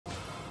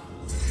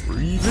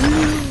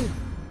Reveal!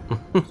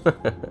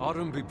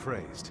 Atum be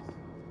praised.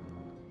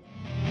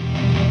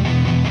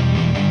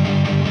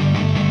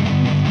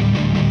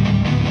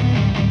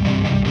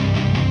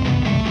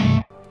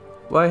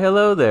 Why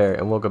hello there,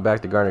 and welcome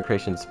back to Garner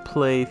Creations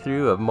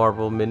playthrough of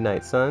Marvel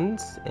Midnight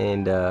Suns,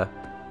 and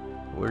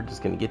we're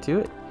just gonna get to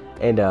it.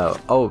 And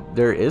oh,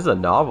 there is a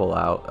novel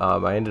out.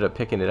 I ended up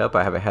picking it up.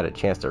 I haven't had a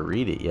chance to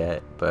read it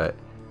yet, but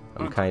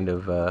I'm kind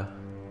of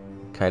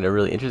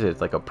really interested.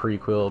 It's like a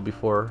prequel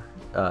before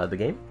the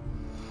game.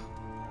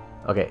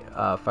 Okay,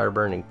 fire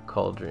burning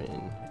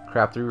cauldron.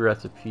 Craft 3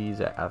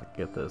 recipes at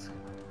Agatha's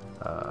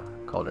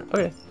cauldron.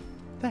 Okay,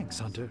 Thanks,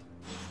 Hunter.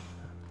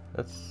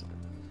 that's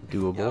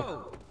doable.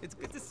 Yo, it's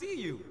good to see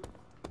you.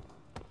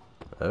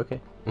 Okay.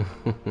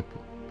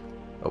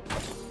 Oh,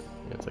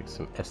 it's like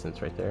some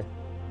essence right there.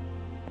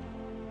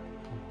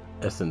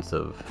 Essence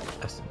of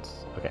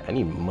essence. Okay, I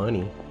need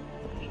money.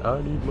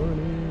 I need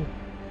money.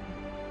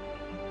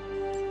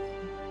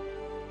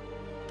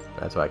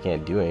 That's why I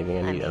can't do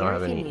anything. I don't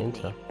have any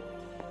intel.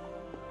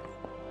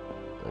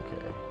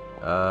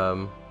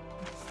 Okay.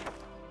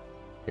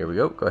 Here we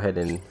go. Go ahead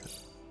and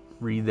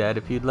read that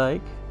if you'd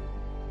like.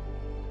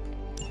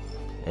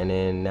 And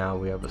then now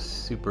we have a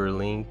super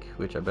link,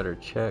 which I better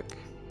check.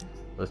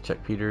 Let's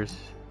check Peter's.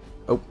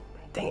 Oh,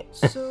 dang it.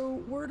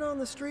 So, word on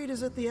the street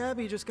is that the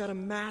Abbey just got a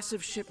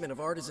massive shipment of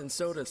artisan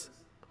sodas.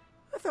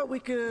 I thought we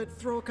could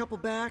throw a couple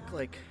back,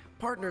 like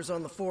partners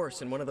on the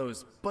force in one of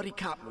those buddy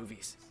cop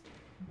movies.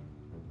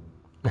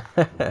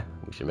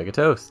 We should make a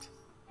toast.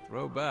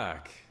 Throw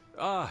back.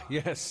 Ah,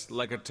 yes,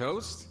 like a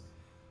toast?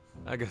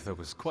 Agatha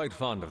was quite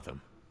fond of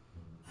them.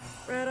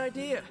 Rad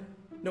idea.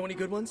 Know any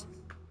good ones?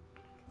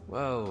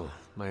 Well,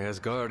 my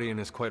Asgardian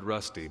is quite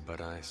rusty, but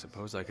I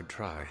suppose I could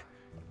try.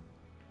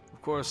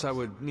 Of course, I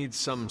would need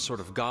some sort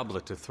of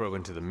goblet to throw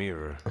into the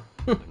mirror.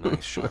 A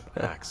nice sharp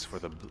axe for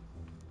the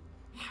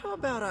How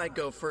about I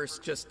go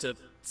first just to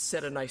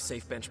set a nice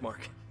safe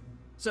benchmark?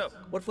 So,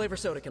 what flavor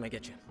soda can I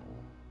get you?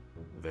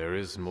 There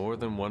is more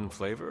than one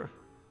flavor?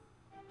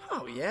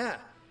 Oh yeah.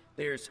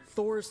 There's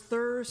Thor's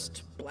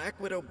Thirst, Black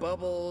Widow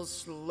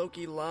Bubbles,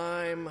 Loki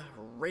Lime,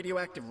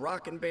 Radioactive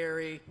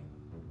Rockenberry.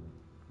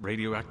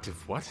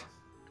 Radioactive what?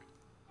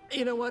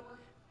 You know what?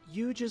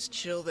 You just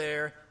chill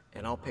there,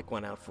 and I'll pick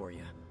one out for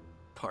you,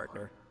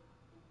 partner.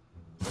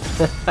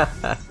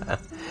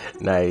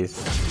 Nice.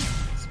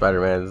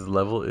 Spider-Man's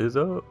level is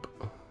up.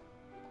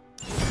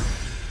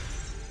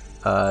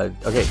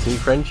 Okay, team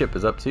friendship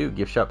is up too.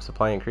 Gift shop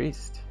supply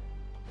increased.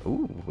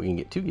 Ooh, we can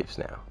get 2 gifts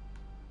now.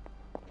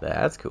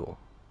 That's cool.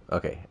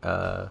 Okay,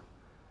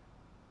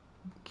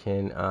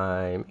 can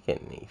I make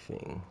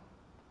anything?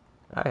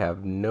 I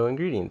have no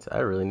ingredients. I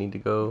really need to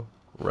go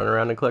run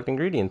around and collect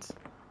ingredients.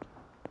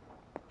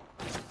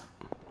 I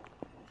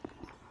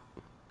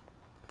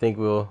think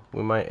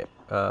we might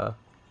have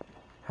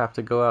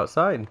to go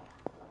outside.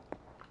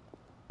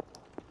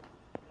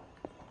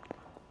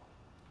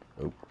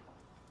 Oh,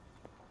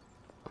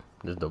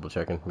 just double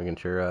checking, making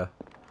sure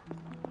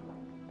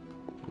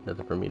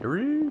nothing for me to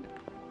read.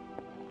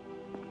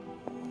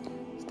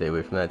 Stay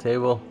away from that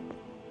table.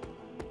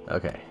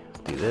 Okay, let's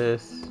do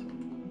this.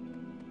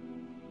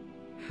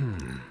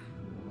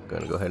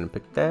 Gonna go ahead and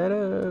pick that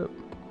up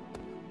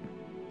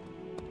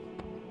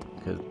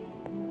because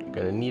you're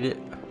gonna need it.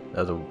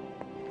 That was a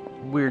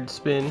weird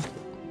spin.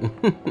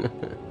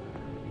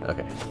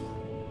 Okay,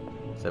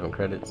 7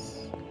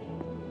 credits.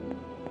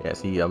 Yeah,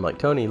 see, I'm like,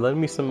 Tony, lend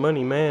me some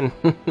money, man.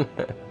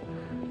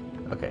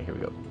 Okay, here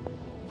we go.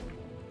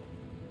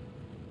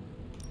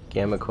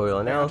 Gamma coil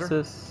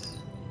analysis.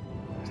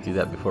 Let's do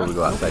that before we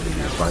go outside to do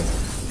this fine.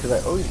 Because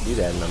I always do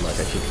that, and I'm like,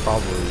 I should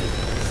probably.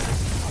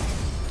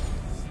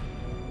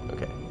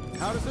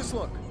 How does this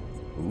look?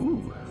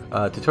 Ooh.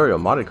 Tutorial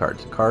modded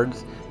cards.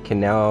 Cards can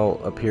now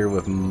appear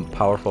with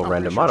powerful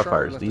random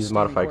modifiers. These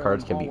modified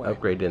cards can be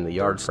upgraded in the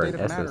yard for an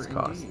essence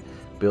cost.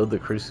 Build the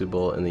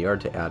crucible in the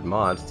yard to add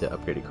mods to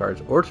upgraded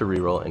cards or to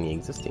reroll any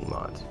existing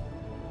mods.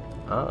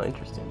 Oh,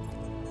 interesting.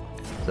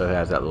 So it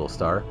has that little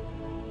star.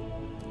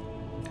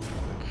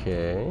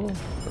 Okay.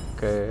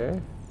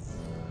 Okay.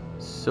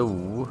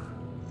 So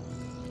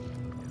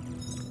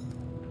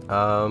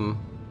I'm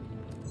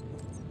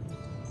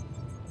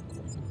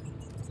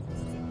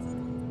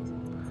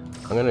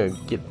gonna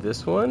get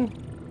this one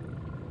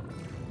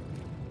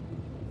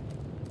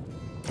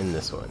and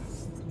this one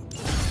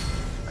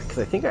because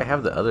I think I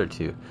have the other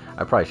 2.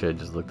 I probably should have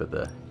just looked at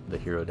the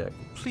hero deck.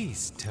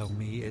 Please tell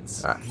me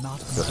it's Alright, not.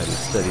 go ahead and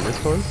study this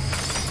one.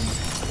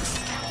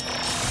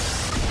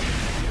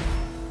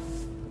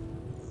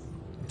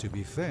 To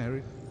be fair,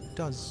 it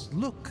does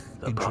look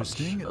The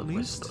interesting Bunch at of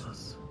least.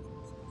 Whistles.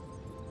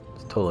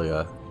 It's totally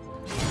a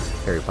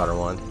Harry Potter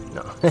wand.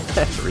 No.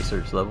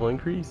 Research level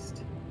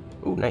increased.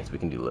 Ooh, nice. We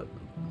can do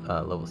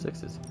level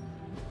 6s.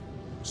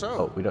 So,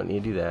 Oh, we don't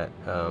need to do that.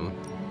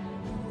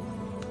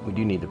 We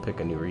do need to pick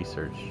a new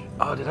research.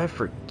 Oh, did I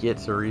forget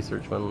to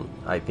research one?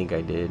 I think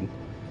I did.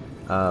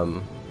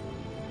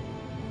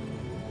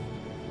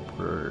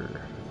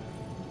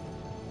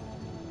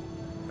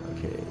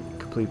 Okay,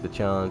 complete the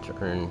challenge,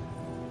 earn.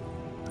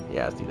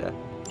 Yeah, let's do that.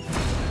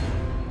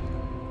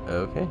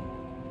 Okay.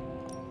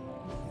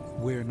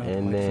 We're not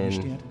And quite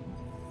finished then- yet.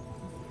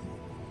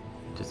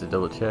 Just to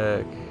double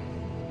check.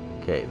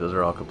 Okay, those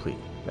are all complete.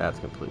 That's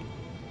complete.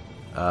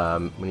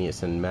 We need to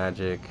send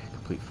magic.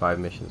 Complete 5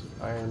 missions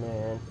with Iron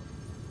Man.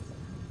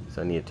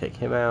 So I need to take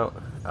him out.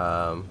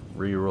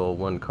 Reroll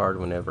 1 card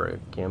whenever a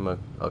gamma.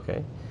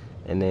 Okay.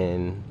 And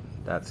then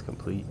that's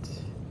complete.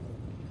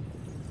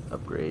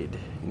 Upgrade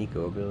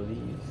Nico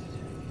abilities.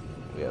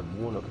 We have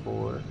 1 of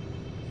 4.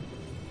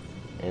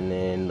 And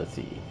then let's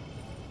see.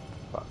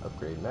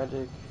 Upgrade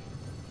magic.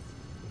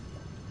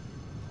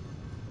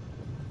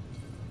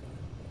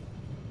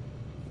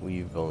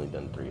 We've only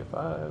done 3 of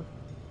 5.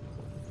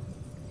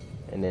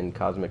 And then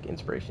cosmic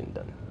inspiration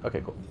done.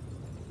 Okay, cool.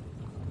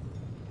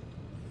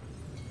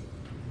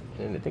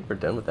 And I think we're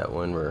done with that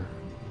one. We're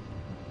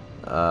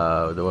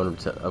the one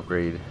to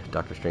upgrade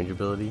Doctor Strange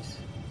abilities.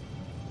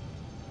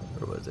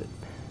 Or was it?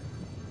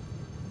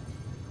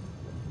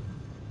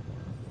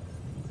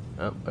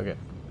 Oh, okay.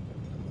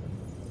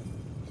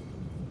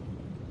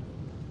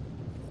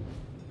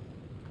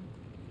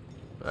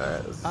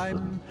 Alright, let's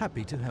I'm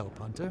happy to help,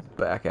 Hunter.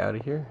 back out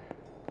of here.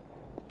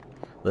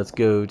 Let's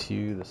go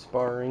to the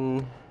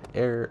sparring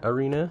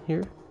arena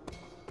here.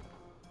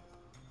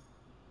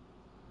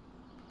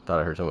 Thought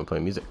I heard someone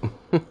playing music.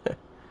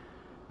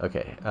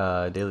 Okay,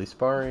 daily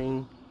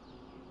sparring.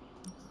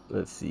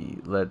 Let's see,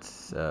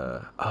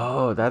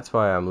 oh, that's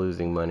why I'm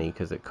losing money,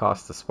 because it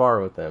costs to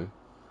spar with them.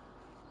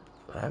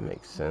 That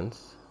makes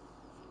sense.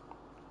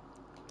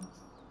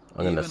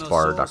 I'm gonna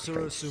spar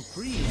Dr. Strange.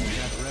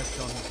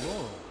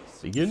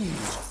 Begin.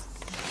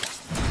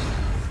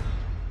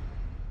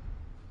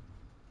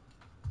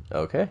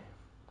 Okay.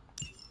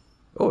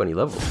 Oh, and he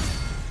leveled.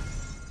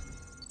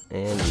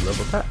 And he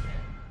leveled that.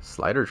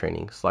 Slider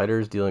training.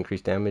 Sliders deal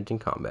increased damage in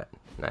combat.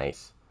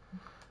 Nice.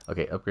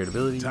 Okay, upgrade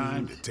abilities.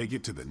 Time to take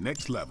it to the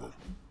next level.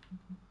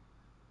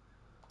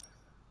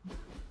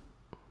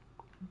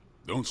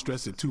 Don't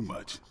stress it too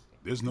much.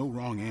 There's no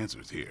wrong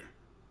answers here.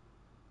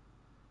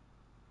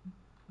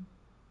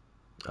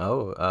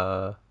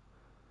 Oh,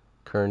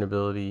 current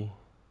ability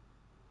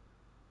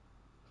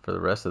for the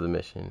rest of the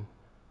mission.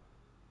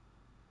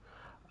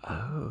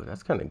 Oh,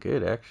 that's kind of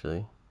good,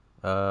 actually.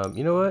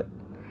 You know what?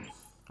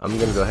 I'm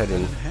gonna go ahead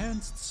and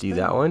do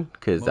that one,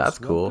 because that's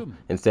cool. welcome.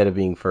 Instead of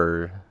being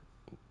for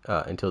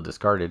until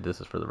discarded, this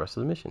is for the rest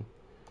of the mission.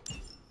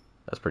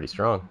 That's pretty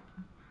strong.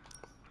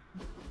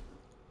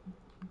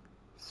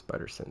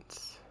 Spider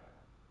sense.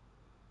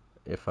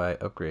 If I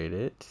upgrade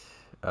it,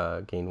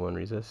 gain 1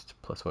 resist,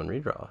 plus 1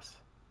 redraws.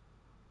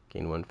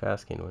 Gain 1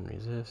 fast, gain 1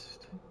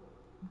 resist.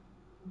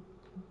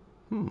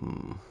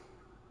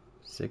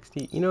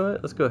 60. You know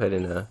what? Let's go ahead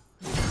and I'm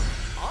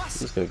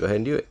just gonna go ahead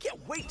and do it.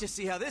 Can't wait to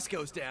see how this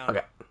goes down. Okay,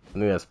 I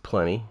think that's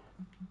plenty.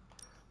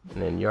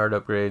 And then yard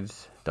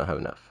upgrades, don't have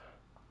enough.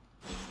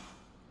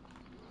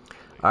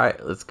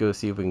 Alright, let's go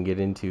see if we can get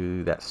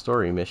into that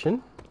story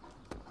mission.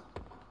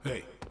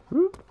 Hey,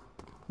 Whoop,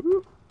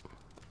 whoop.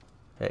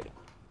 Hey.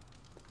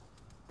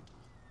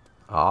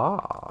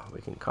 Ah,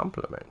 we can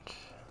compliment.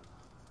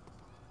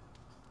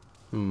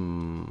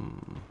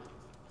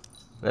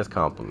 Let's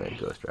compliment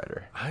Ghost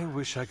Rider. I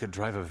wish I could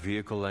drive a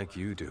vehicle like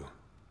you do.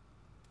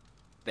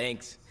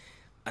 Thanks.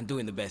 I'm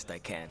doing the best I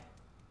can.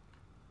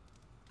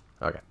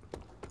 Okay.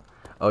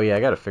 Oh yeah, I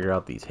gotta figure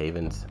out these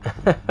havens.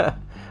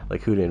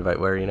 Like who to invite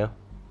where, you know?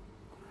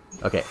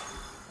 Okay.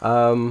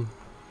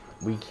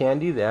 We can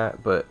do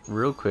that, but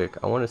real quick,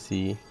 I wanna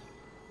see.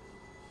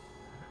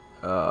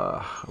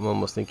 I'm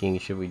almost thinking,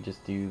 should we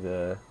just do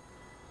the...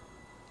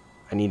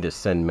 I need to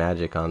send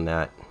magic on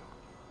that.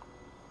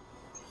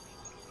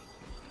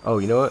 Oh,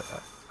 you know what?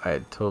 I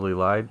had totally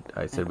lied.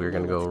 I said we were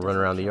gonna go run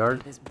around the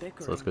yard.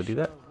 So let's go do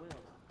that.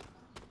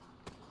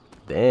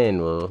 Then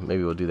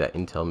maybe we'll do that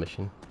intel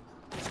mission.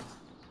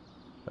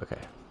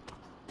 Okay.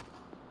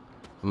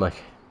 I'm like,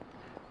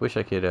 wish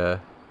I could there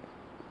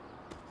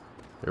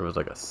was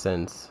like a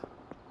sense.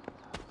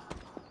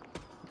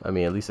 I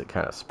mean, at least it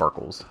kind of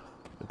sparkles.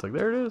 It's like,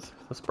 there it is,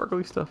 the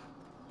sparkly stuff.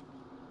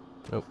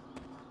 Nope.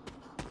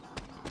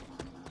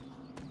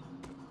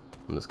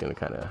 I'm just gonna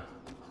kind of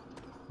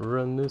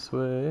run this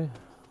way.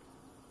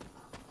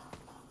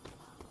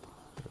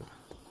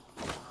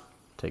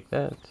 Take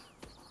that.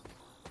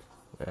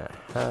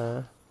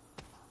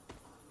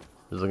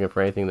 Just looking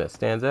for anything that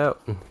stands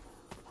out.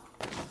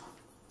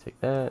 Take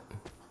that.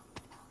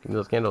 Give me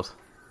those candles.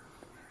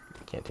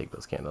 Can't take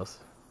those candles.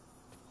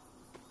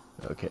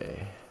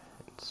 Okay.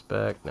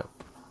 Inspect. No.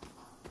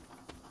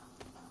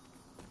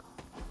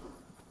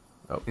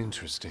 Oh.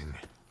 Interesting.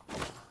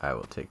 I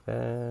will take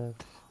that.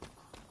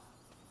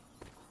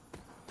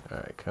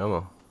 Alright, come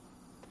on.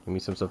 Give me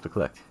some stuff to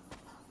collect.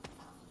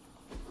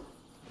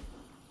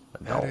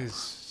 A doll. That is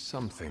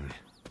something.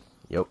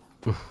 Yep.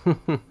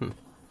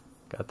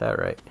 Got that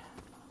right.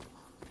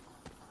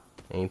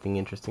 Anything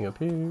interesting up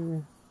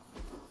here?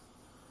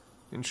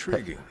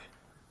 Intriguing.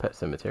 Pet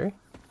cemetery.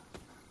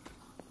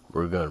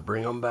 We're gonna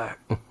bring them back.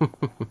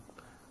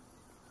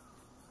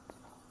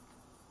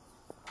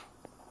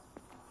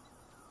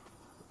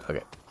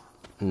 Okay.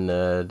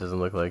 No, doesn't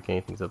look like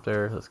anything's up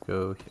there. Let's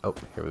go. Oh,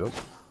 here we go.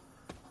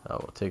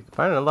 We'll take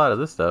finding a lot of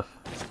this stuff.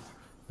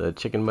 The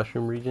chicken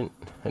mushroom regent.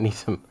 I need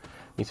some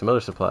other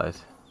supplies.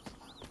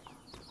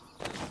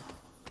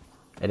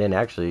 And then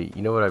actually,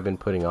 you know what I've been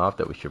putting off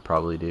that we should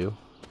probably do?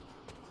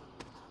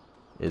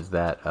 Is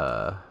that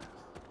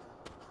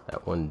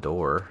that one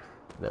door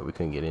that we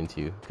couldn't get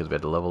into because we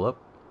had to level up.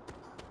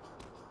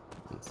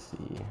 Let's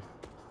see.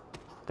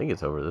 I think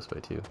it's over this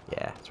way too.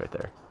 Yeah, it's right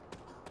there.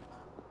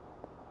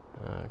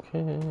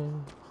 Okay.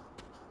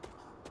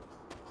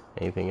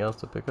 Anything else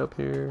to pick up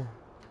here?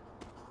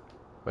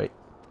 Wait.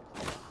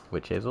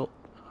 Witch hazel.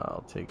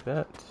 I'll take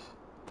that.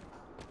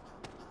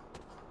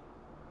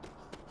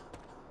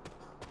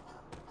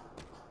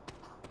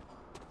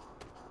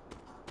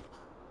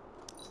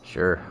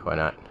 Sure, why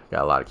not?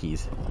 Got a lot of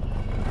keys.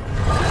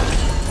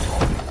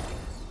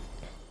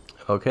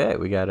 Okay,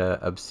 we got a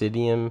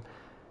obsidian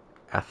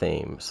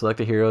Atum. Select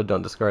a hero,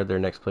 don't discard their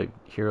next play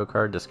hero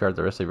card, discard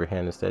the rest of your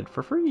hand instead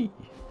for free.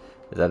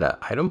 Is that an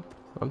item?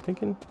 I'm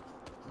thinking.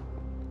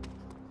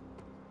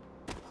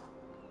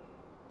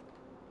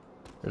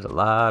 There's a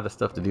lot of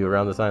stuff to do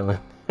around this island.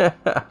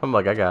 I'm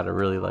like, I gotta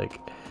really like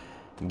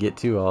get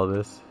to all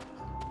this.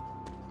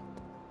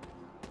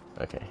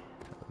 Okay,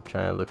 I'm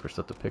trying to look for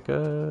stuff to pick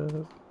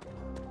up.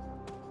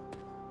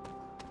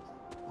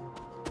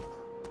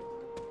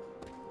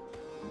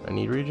 I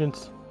need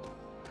regents.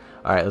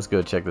 Alright, let's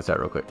go check this out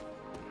real quick.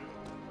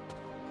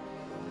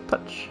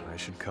 Touch. I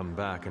should come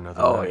back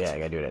another Oh, night. yeah, I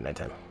gotta do it at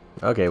nighttime.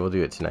 Okay, we'll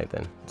do it tonight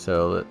then.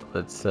 So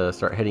let's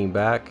start heading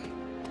back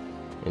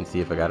and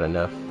see if I got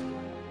enough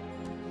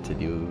to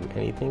do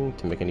anything,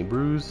 to make any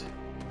brews.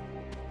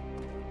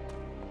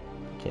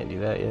 Can't do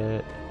that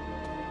yet.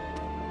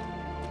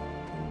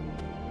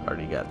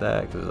 Already got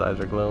that because his eyes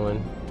are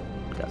glowing.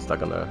 Got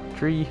stuck on the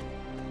tree.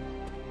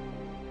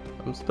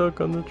 I'm stuck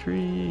on the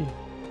tree.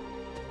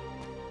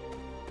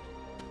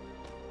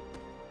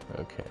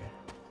 Okay.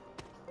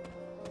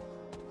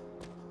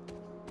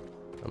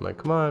 I'm like,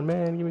 come on,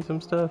 man, give me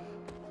some stuff.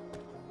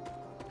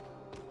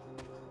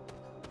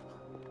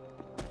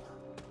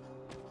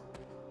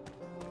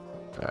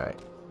 Alright.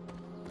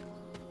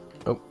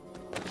 Oh,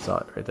 saw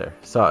it right there.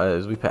 Saw it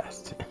as we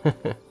passed.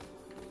 Okay.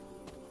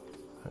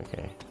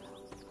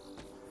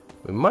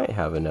 We might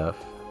have enough.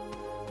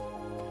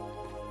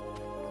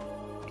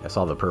 I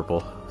saw the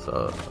purple,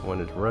 so I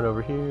wanted to run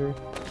over here.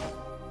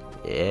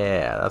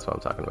 Yeah, that's what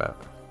I'm talking about.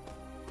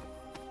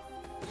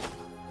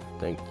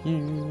 Thank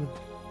you.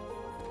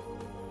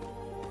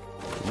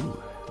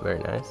 Ooh, very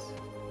nice.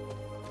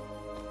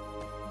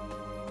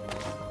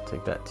 I'll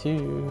take that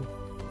too.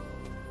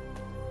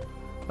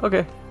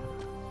 Okay.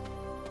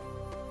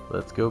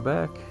 Let's go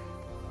back.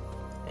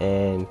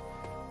 And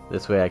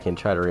this way I can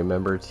try to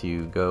remember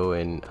to go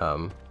and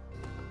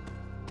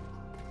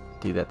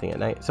do that thing at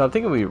night. So I'm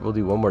thinking we'll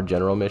do one more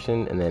general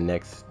mission, and then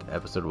next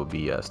episode will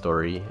be a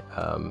story.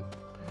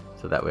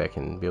 So that way I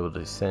can be able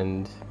to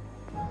send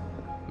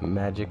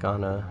magic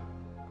on a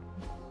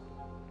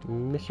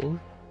mission.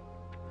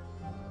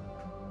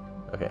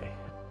 Okay.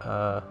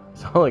 So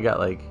I only got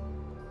like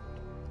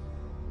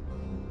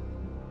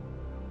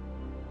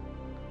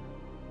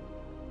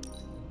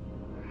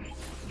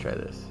try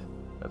this.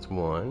 That's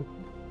one.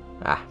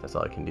 Ah, that's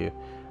all I can do.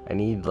 I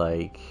need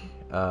like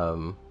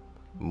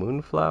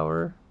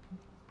moonflower.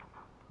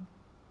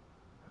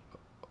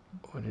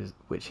 What is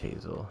witch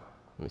hazel?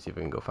 Let me see if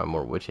I can go find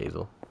more witch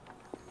hazel.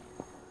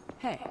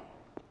 Hey.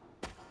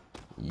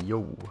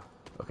 Yo.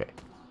 Okay.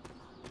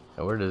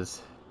 Now where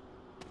does...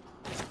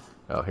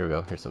 Oh, here we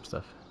go. Here's some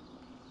stuff.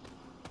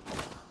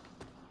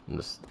 I'm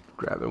just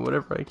grabbing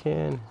whatever I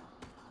can.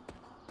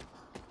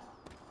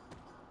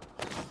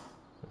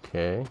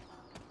 Okay.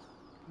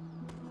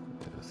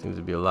 There seems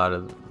to be a lot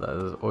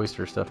of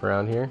oyster stuff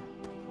around here.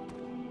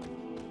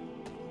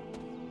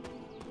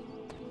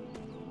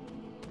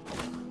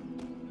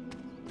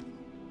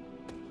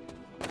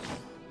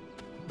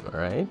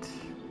 Alright.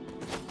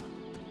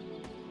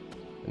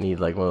 I need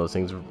like one of those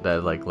things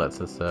that like lets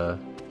us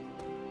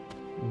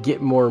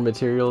get more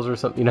materials or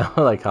something, you know,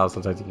 like how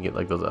sometimes you can get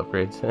like those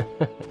upgrades.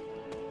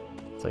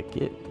 It's like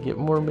get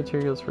more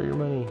materials for your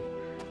money.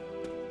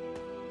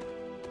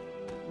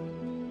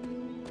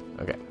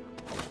 Okay.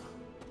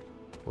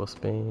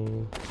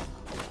 Wolfsbane.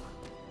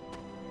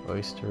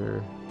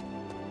 Oyster.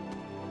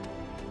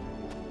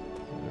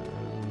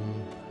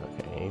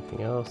 Okay,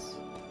 anything else?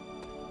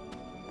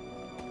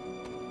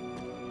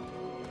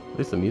 At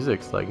least the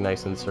music's like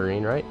nice and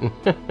serene, right?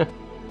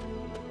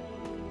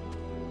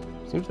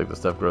 Seems like the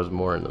stuff grows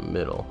more in the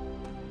middle.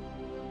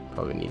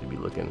 Probably need to be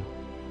looking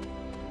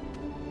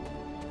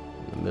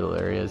in the middle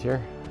areas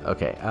here.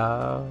 Okay,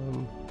 not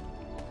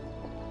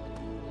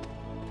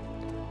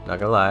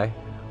gonna lie,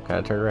 I'm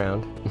kinda turned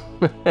around.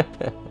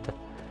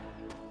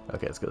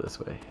 Okay, let's go this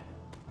way.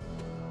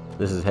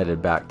 This is headed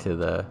back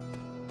to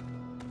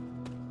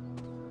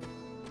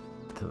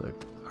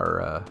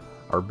our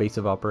base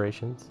of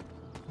operations.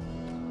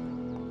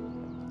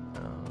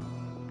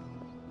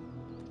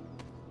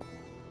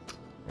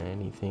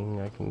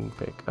 Anything I can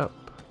pick up?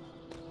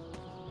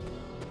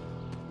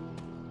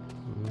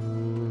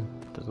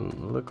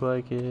 look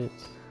like it.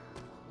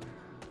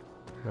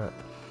 Not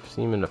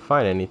seeming to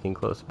find anything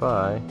close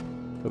by.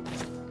 Oop.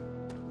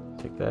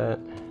 Take that.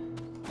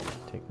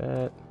 Take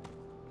that.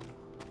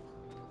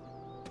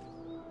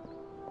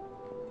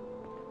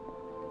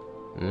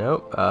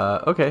 Nope.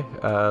 Okay.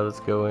 Let's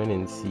go in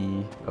and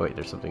see. Oh wait,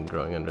 there's something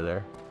growing under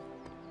there.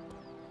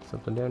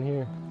 Something down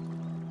here.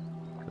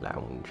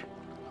 Lounge.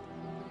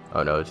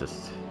 Oh no, it's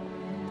just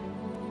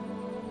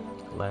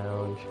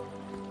lounge.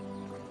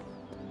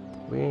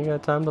 We ain't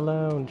got time to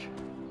lounge.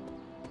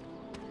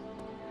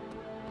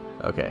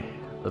 Okay,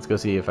 let's go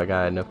see if I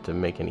got enough to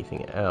make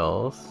anything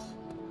else.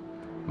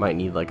 Might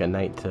need like a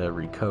night to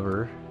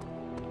recover.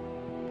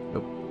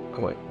 Nope.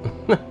 Oh wait.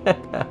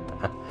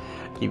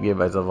 Keep getting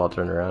myself all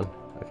turned around.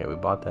 Okay, we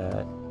bought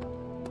that.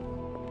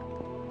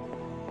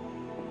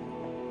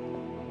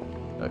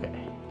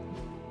 Okay.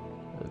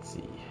 Let's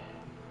see.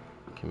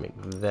 We can make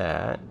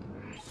that.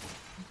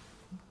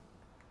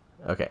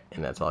 Okay,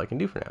 and that's all I can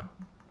do for now.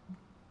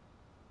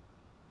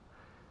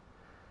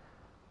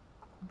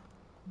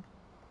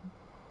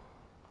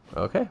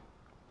 Okay.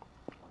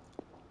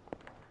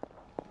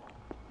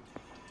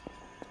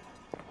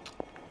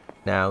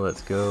 Now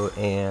let's go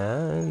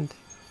and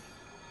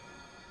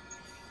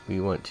we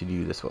want to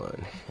do this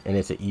one. And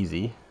it's an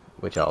easy,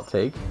 which I'll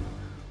take.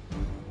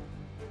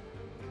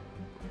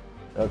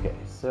 Okay,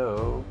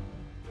 so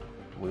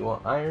we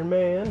want Iron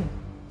Man.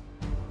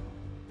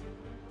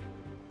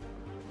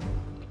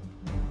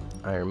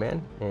 Iron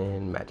Man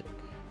and magic.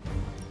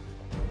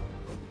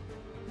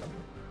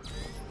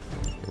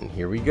 And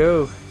here we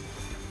go.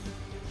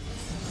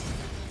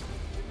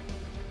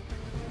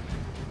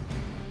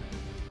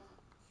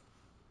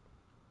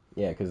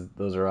 Yeah, because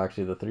those are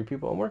actually the 3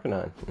 people I'm working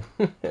on.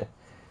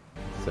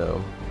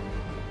 So,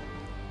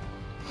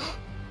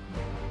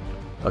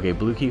 okay,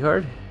 blue key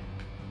card.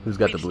 Who's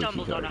got the blue key card?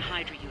 We stumbled on a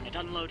HYDRA unit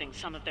unloading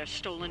some of their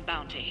stolen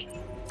bounty.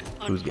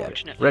 Who's got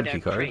it? Unfortunately, Red their key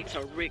card. crates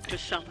are rigged to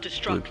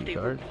self-destruct. Blue key The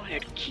card.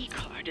 required key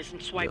card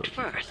isn't swiped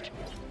first,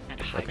 and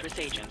HYDRA's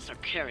agents are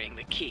carrying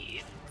the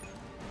keys.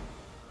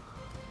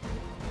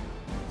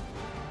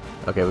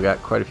 Okay, we got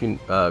quite a few.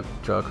 Draw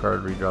a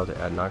card, redraw to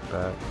add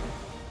knockback.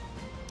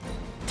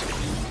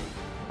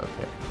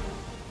 Okay,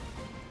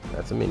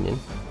 that's a minion.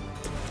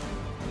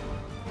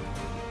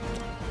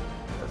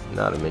 That's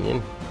not a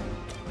minion.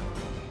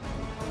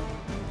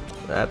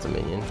 That's a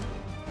minion.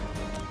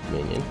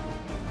 Minion.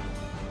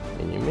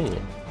 Minion,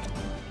 minion.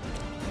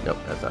 Nope,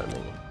 that's not a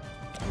minion.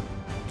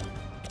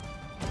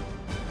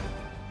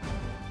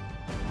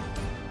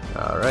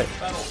 Alright.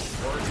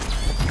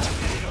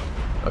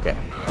 Okay.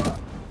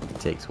 It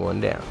takes 1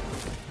 down.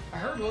 I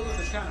heard Lilith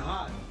is kind of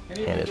hot.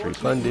 And it's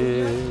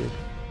refunded.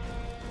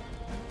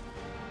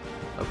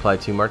 Apply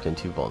 2 marked and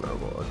 2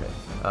 vulnerable. Okay.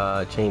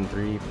 Chain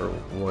 3 for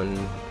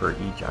 1 for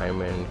each Iron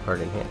Man card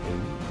in hand.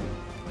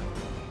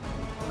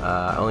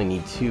 I only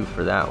need 2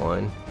 for that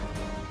one.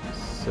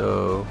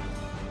 So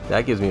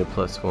that gives me a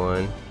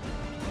 +1.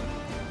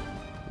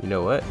 You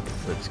know what?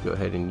 Let's go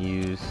ahead and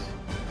use.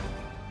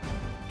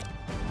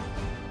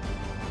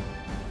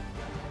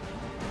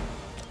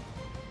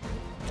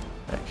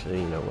 Actually,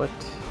 you know what?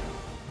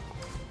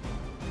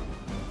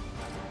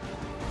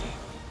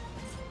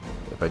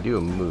 If I do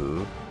a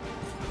move.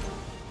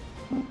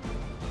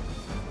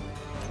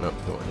 Nope,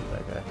 don't want to hit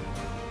that guy.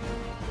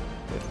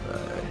 If I.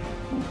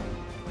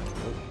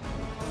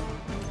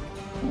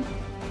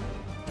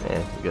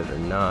 Eh, you guys are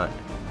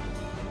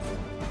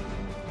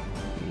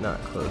not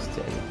close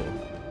to anything.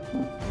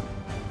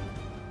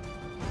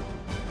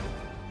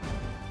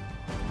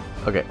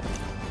 Okay,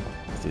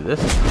 let's do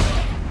this.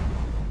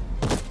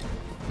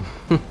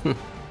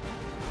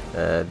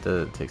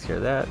 That takes care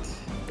of that.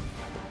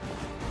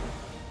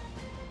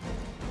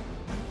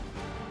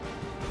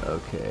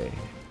 Okay.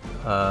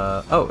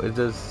 Oh, it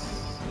does.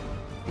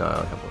 No, I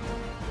don't have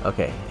one.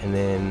 Okay, and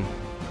then.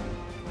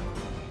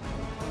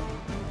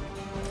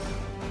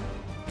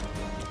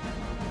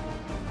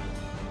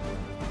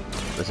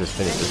 Let's just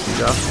finish this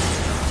dude off,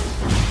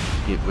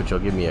 which will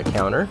give me a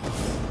counter.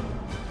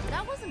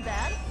 That wasn't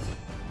bad.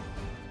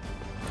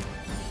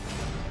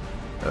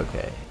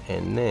 Okay,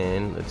 and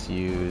then let's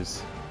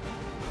use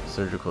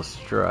surgical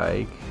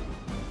strike.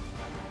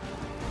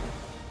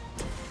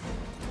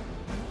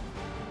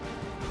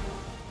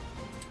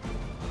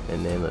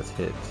 And then let's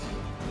hit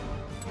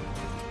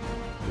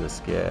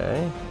this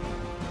guy.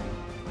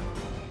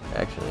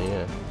 Actually,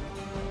 yeah.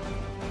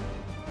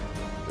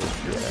 This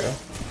guy.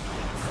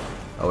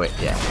 Oh wait,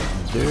 yeah.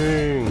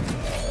 Dang.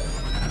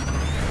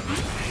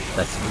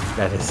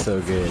 That is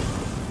so good.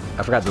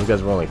 I forgot those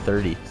guys were only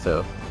 30,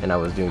 so and I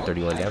was doing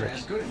 31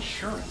 damage. Good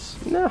insurance.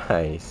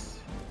 Nice.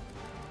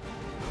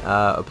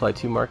 Apply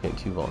 2 mark and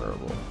 2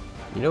 vulnerable.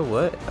 You know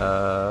what?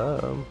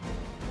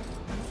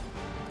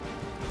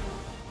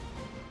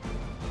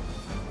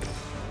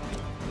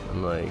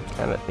 I'm like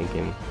kind of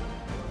thinking.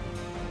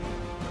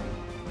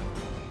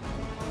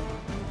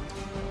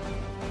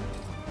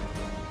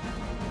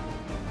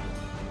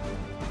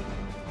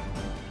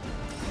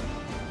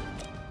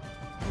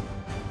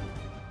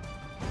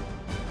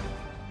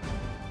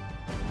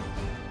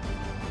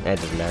 It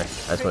doesn't matter.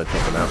 I just want to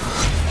take him out.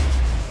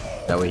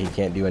 That way he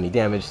can't do any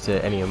damage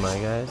to any of my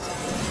guys.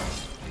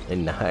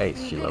 And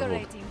nice, she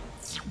leveled.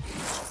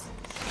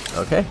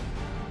 Okay.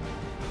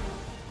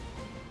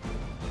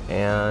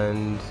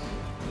 And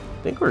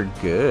I think we're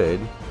good.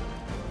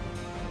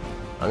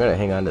 I'm gonna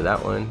hang on to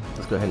that one.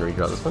 Let's go ahead and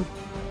redraw this one.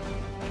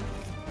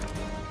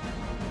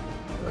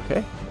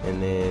 Okay,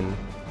 and then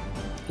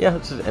yeah,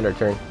 let's just end our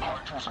turn.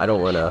 I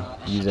don't want to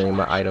use any of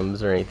my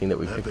items or anything that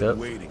we picked up.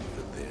 It's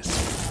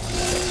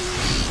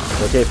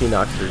okay if he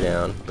knocks her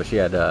down, but she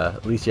had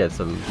at least she had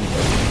some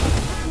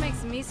defense. What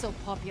makes me so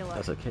popular?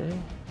 That's okay.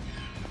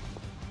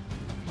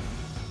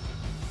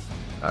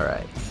 All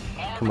right,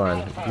 come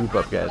on, group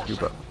up, guys,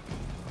 group up.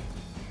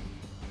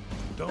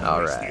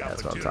 All right,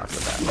 that's what I'm talking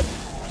about.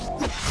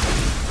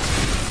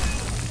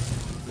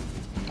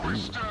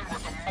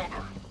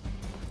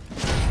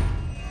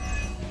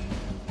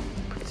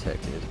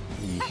 Protected.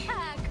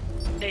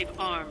 Yeesh. They've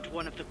armed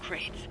one of the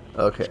crates.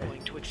 Okay. It's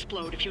going to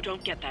explode if you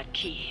don't get that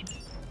key.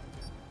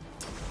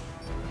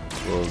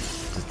 We'll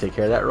just take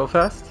care of that real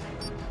fast.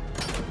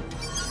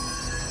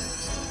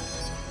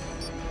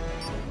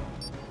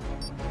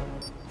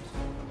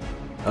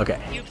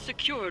 Okay. You've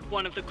secured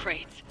one of the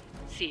crates.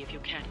 See if you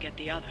can't get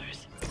the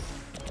others.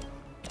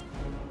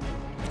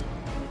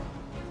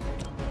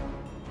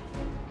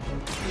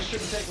 This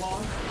shouldn't take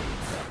long.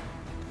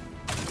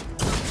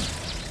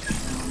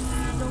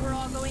 So we're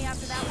all going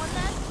after that one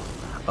then?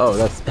 Oh,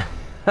 that's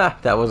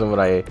that wasn't what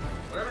I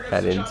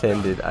had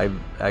intended. I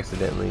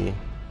accidentally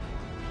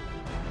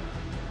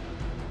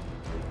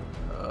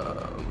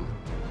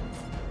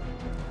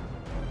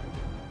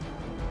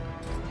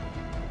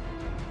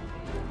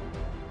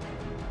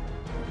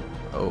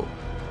oh,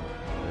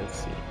 let's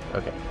see.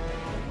 Okay.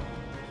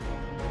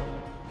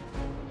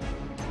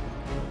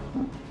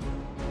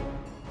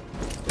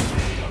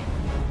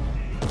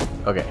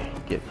 Okay,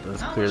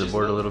 let's clear the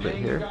board a little bit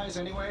here.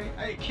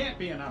 It can't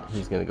be enough.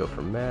 He's gonna go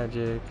for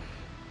magic.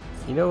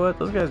 You know what?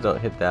 Those guys don't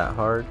hit that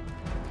hard.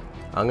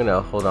 I'm gonna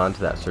hold on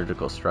to that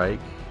surgical strike.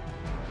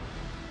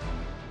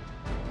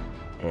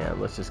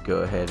 And let's just go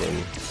ahead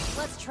and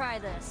let's try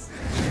this.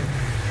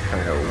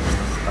 kind of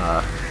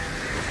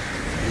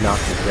knock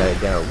this guy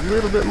down a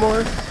little bit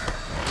more.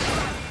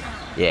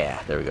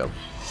 Yeah, there we go.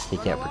 He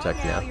can't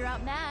protect now. You're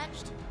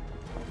outmatched.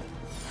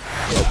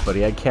 Oh, but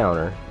he had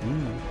counter.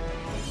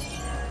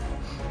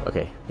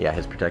 Okay, yeah,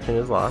 his protection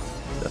is lost.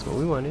 That's what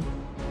we wanted.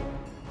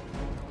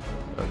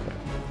 Okay.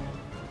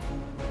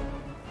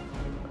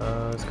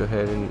 Let's go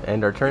ahead and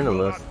end our turn and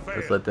let's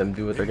let them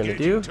do what they're gonna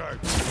do. I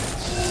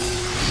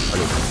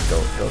mean,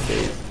 don't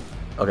phase.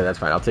 Okay, that's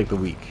fine. I'll take the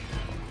weak.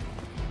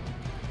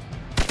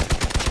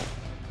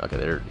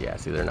 Okay, yeah,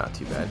 see, they're not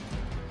too bad.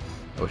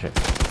 I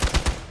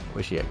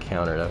wish he had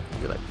counter though.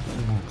 Be like,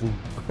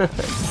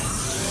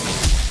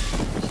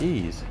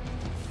 jeez,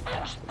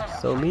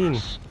 so mean.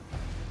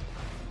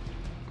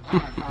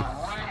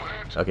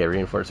 Okay,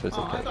 reinforcements.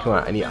 Okay, come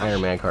on. I need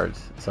Iron Man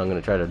cards, so I'm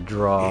gonna try to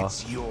redraw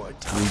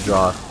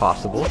if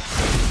possible.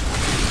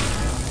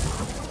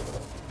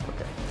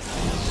 Okay.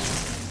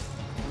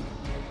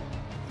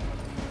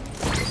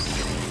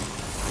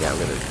 Yeah, I'm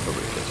gonna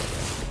totally get that.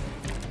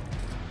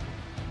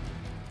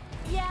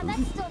 Yeah,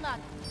 that's still not.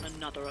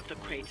 Another of the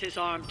crates is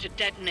armed to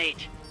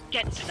detonate.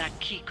 Get to that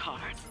key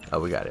card. Oh,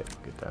 we got it.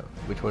 Good time.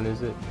 Which one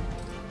is it?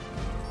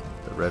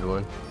 The red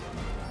one.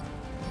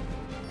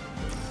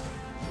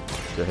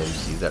 Go ahead and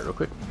just use that real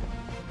quick.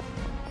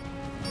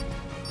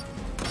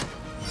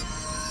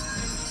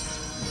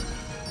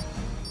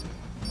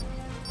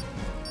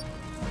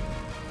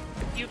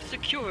 You've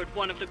secured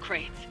one of the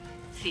crates.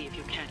 See if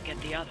you can't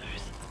get the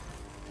others.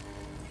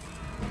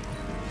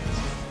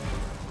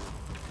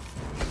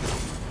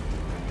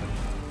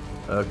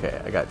 Okay,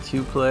 I got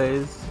 2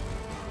 plays.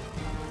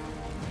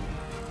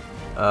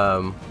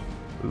 Ooh.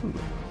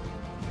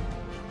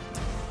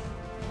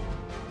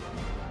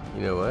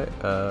 You know what?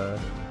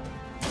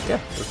 Yeah,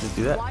 let's just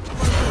do that.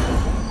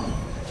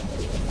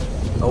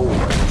 Oh,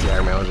 the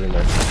Iron Man was in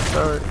there.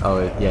 Sorry. Oh,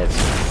 yeah, it's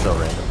so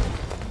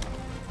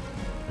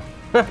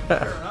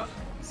random.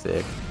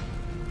 Sick.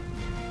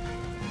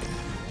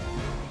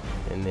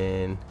 And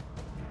then...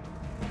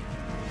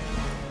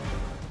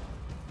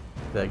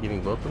 Is that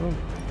getting both of them?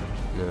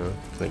 No.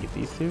 Can I get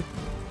these 2?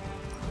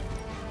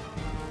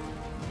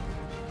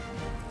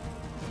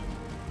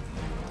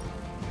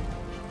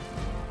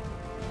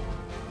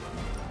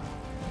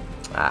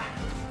 Ah,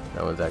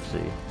 that one's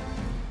actually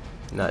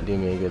not doing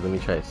me any good. Let me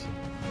try this.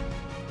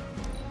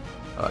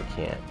 Oh, I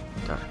can't.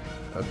 Darn.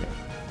 Okay.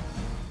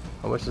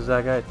 How much is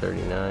that guy?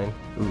 39.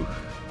 Oof.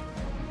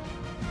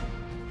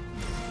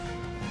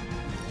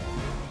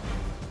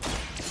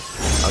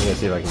 I'm gonna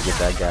see if I can get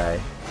that guy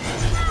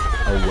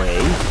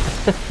away.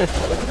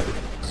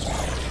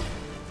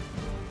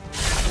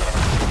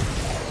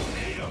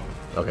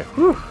 Okay.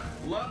 Whew.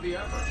 Love the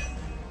effort.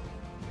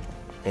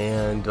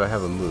 And do I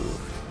have a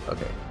move?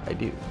 Okay, I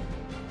do.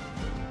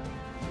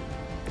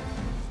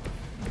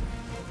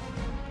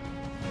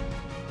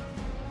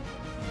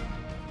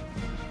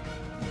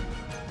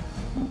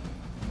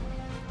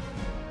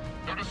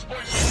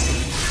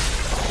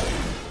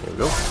 There we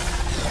go.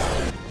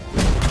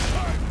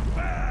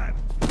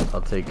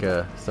 I'll take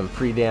some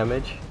free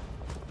damage.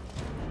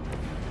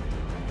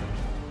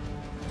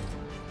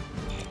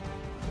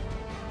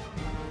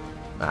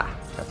 Ah,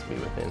 has to be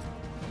within.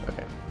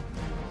 Okay.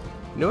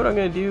 You know what I'm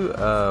gonna do?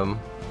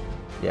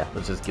 Yeah,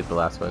 let's just get the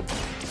last one.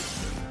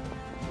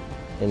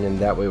 And then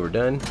that way we're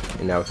done.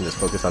 And now we can just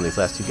focus on these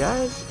last two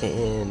guys,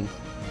 and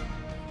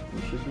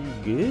we should be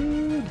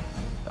good.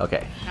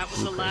 Okay. That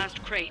was the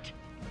last crate.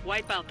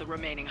 Wipe out the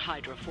remaining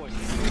HYDRA forces.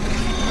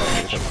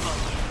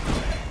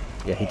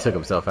 Yeah, he took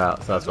himself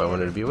out, so that's why I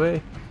wanted to be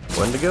away.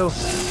 One to go.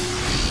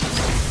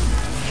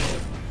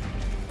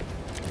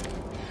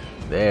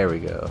 There we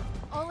go.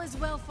 All is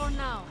well for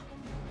now.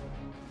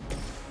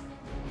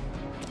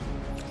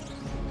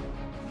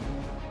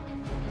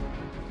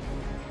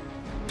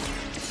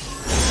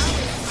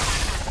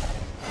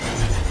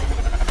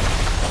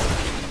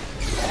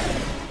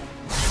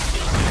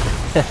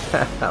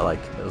 I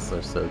like those,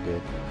 they're so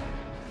good.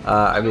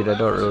 I mean, I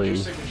don't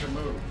really...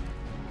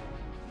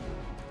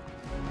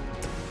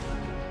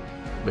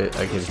 But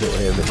I can hit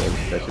him and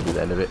then that should be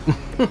the end of it.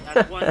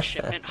 That's one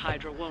shipment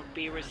HYDRA won't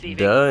be receiving.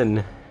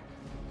 Done.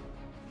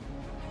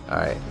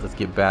 Alright, let's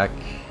get back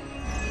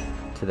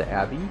to the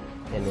Abbey,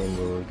 and then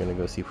we're gonna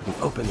go see if we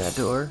can open that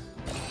door.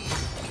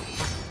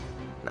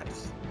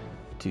 Nice.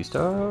 2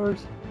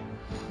 stars.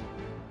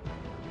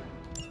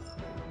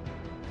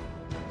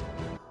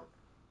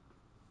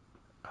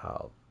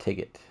 I'll take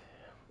it.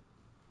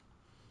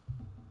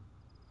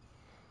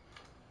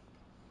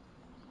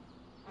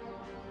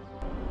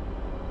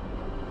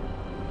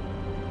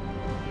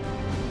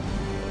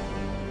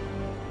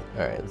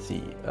 Alright, let's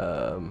see.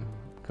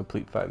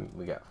 Complete 5.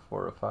 We got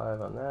 4 of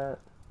 5 on that.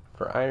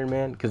 For Iron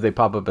Man, because they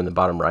pop up in the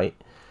bottom right.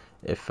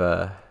 If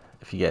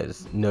you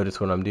guys notice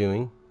what I'm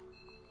doing.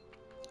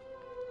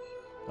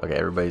 Okay,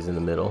 everybody's in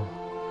the middle.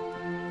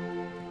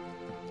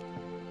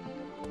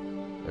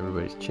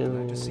 Everybody's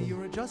chilling. Glad to see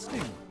you're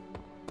adjusting.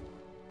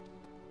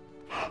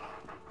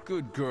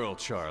 Good girl,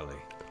 Charlie.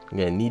 I'm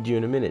gonna need you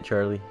in a minute,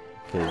 Charlie,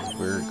 because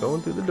we're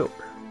going through the door.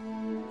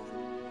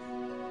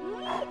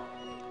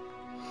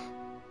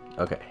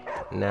 Okay,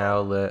 now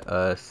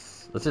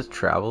let's just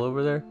travel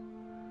over there.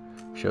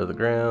 Show the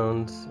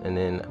grounds, and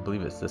then I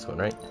believe it's this one,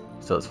 right?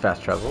 So it's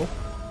fast travel.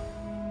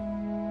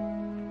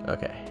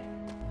 Okay.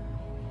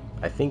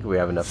 I think we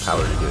have enough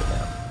power to do it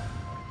now.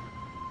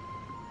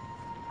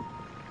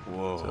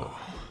 Whoa. So,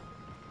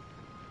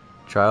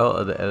 Trial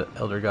of the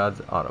Elder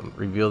Gods, Atum.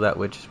 Reveal that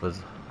which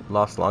was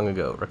lost long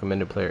ago.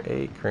 Recommended player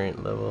 8,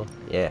 current level.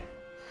 Yeah.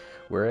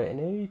 We're at an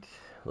 8.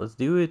 Let's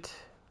do it.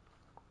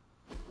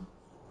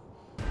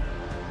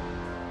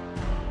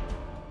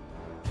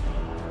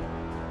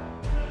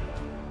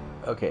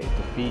 Okay,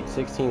 defeat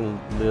 16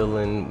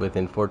 Lilin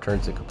within 4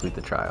 turns to complete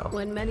the trial.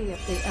 When many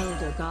of the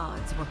elder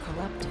gods were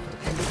corrupted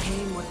and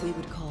became what we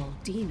would call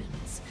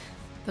demons,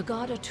 the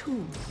god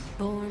Atum,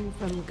 born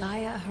from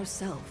Gaia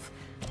herself,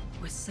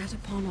 was set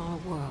upon our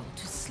world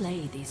to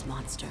slay these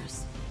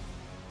monsters.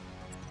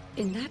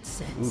 In that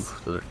sense,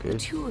 Oof, those are the good.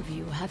 2 of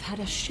you have had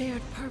a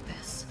shared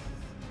purpose.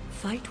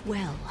 Fight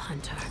well,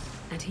 Hunter,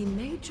 and he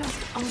may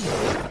just honor you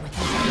with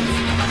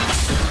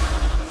his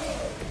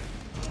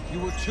You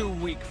were too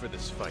weak for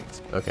this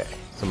fight. Okay,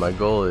 so my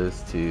goal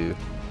is to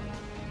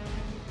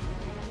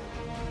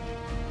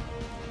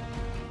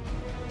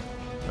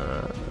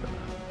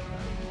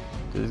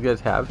do these guys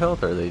have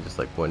health, or are they just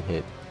like one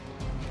hit?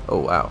 Oh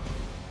wow.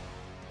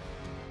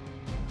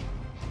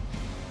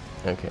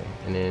 Okay,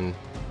 and then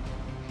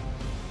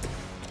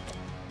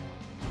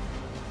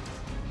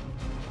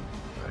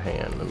hang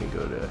on, let me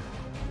go to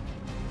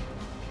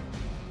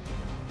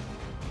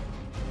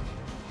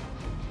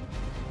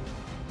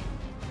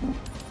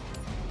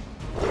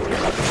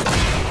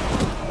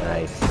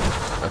nice.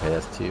 Okay,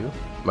 that's 2.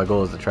 My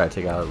goal is to try to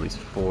take out at least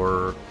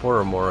 4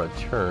 or more a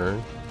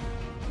turn.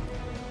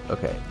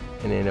 Okay,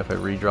 and then if I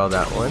redraw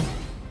that one,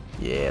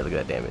 yeah, look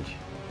at that damage.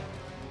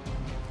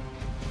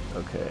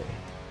 Okay,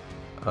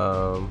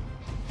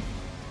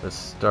 let's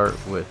start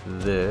with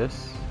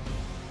this.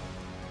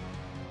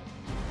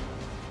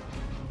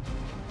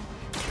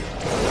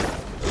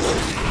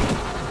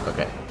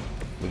 Okay,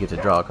 we get to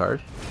draw a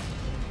card,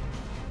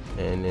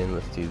 and then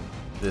let's do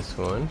this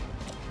one.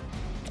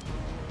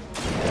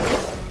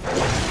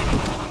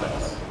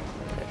 Nice.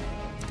 Okay.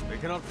 They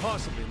cannot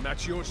possibly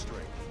match your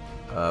strength.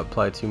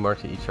 Apply 2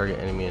 marks to each target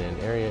enemy in an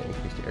area,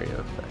 increase the area of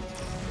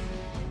effect.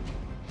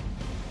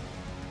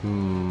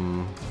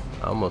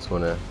 I almost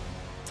want to...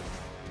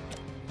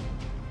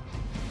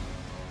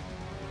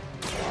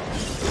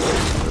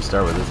 Let's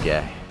start with this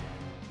guy.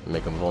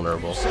 Make him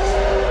vulnerable.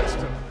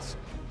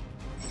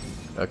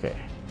 Okay.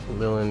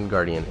 Lilin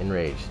Guardian,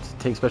 Enraged.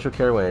 Take special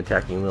care when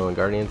attacking Lilin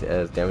Guardians,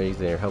 as damaging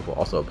their health will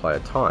also apply a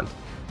taunt.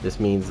 This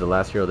means the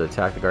last hero to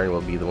attack the Guardian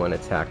will be the one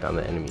attacked on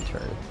the enemy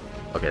turn.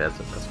 Okay,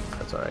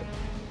 that's alright.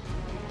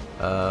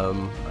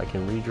 I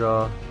can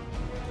redraw.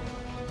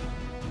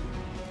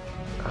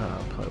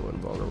 Apply 1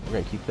 vulnerable. We're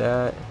gonna keep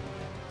that.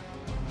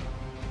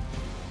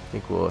 I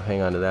think we'll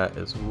hang on to that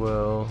as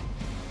well.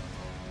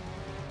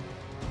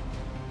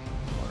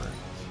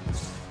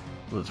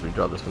 let's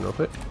redraw this one real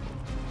quick.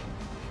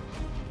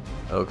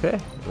 Okay,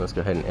 let's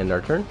go ahead and end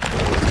our turn.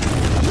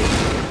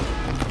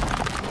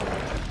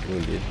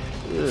 Wounded.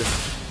 Ugh.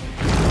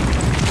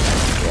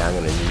 Yeah, I'm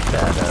gonna need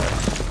that.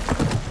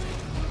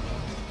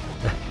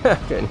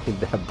 I'm gonna need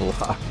that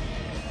block.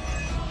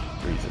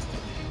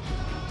 Resistance.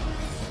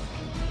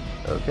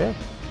 Okay.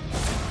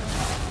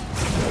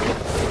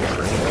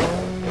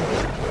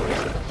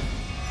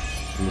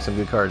 Give me some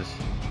good cards.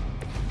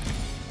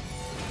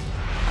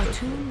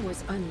 Atum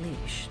was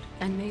unleashed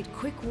and made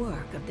quick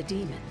work of the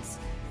demons,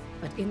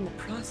 but in the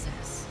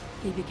process,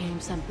 he became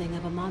something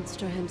of a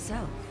monster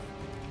himself.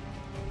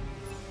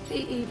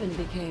 He even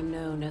became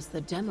known as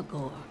the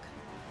Demogorg,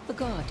 the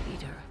God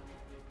Eater.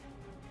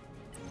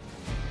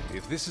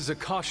 If this is a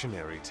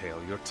cautionary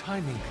tale, your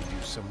timing could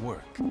use some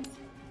work.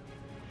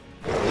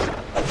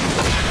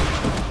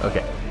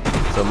 Okay,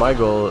 so my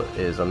goal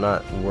is I'm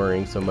not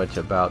worrying so much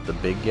about the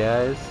big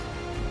guys.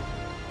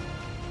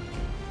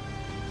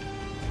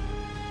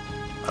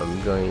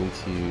 I'm going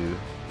to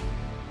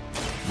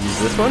use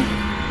this one.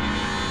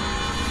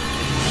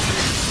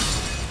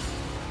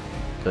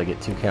 So I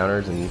get 2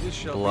 counters and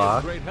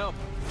block.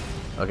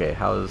 Okay,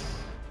 how's...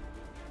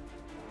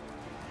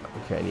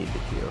 Okay, I need to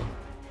heal.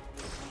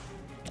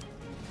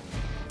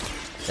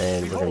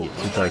 And we're gonna get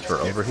 2 cards for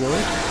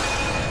overhealing.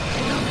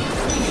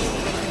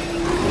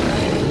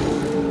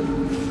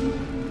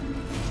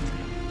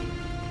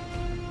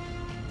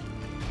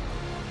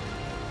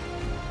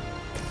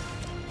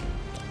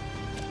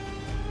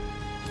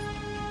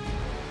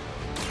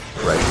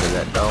 Right in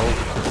that dome.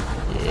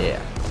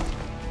 Yeah.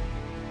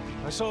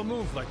 I saw a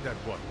move like that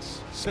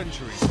once,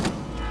 centuries ago.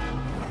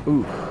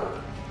 Ooh.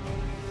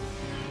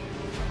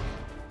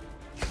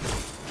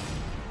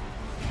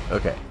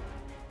 Okay.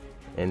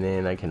 And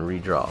then I can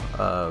redraw.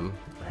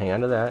 Hang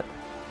on to that.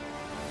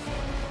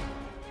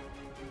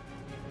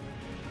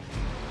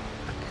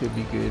 Could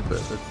be good,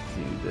 but let's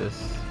do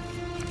this.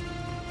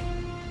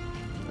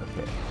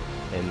 Okay.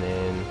 And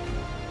then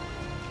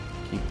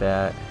keep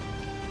that.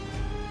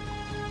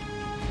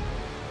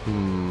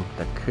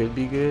 That could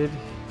be good.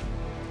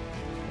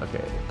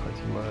 Okay, play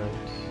too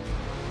much.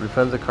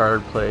 Refunds a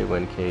card play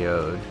when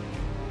KO'd.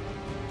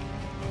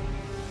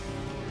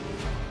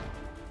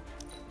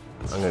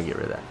 I'm gonna get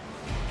rid of that.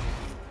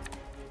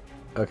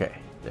 Okay,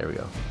 there we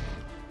go.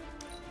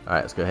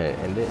 Alright, let's go ahead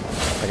and end it.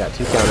 I got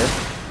 2 counters,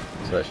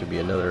 so that should be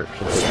another,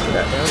 should put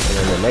that down. And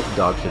then the next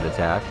dog should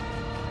attack.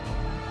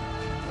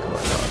 Come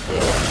on, dog.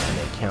 Yeah, and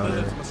then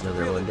counter,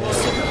 another one down.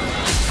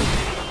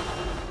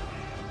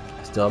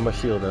 Still have my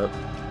shield up.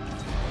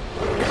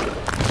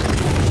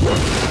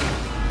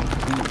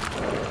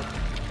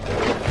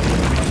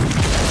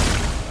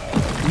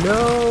 No!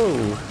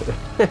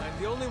 I'm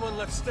the only one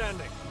left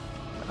standing.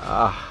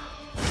 Ah.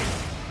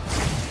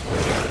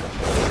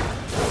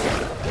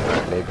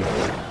 Maybe.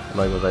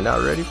 Was I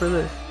not ready for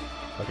this?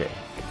 Okay.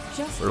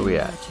 Just where are we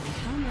at? imagine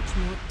how much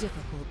more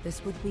difficult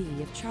this would be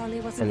if Charlie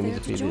wasn't Enemy there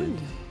to defeated. join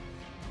you.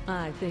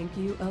 I think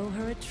you owe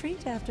her a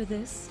treat after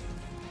this.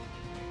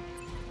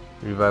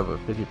 Revive with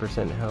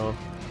 50% health.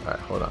 Alright,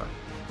 hold on.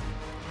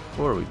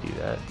 Before we do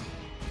that.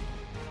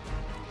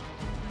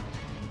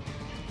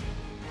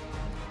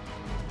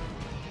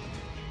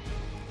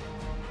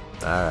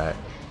 Alright.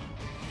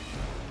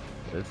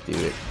 Let's do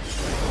it.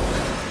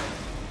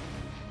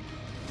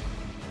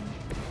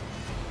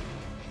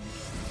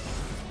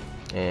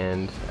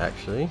 And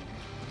actually,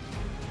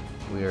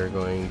 we are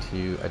going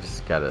to I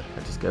just gotta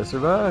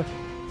survive.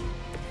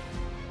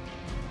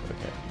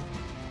 Okay.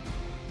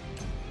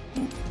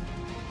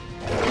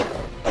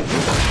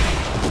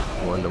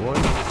 1-1.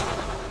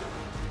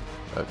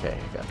 Okay,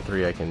 I got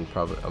 3 I can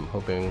probably I'm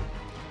hoping.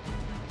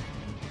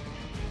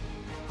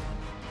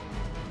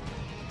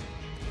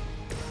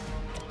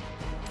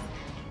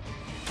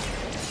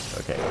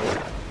 Okay.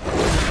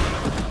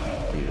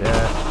 Do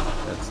that.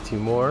 That's 2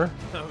 more.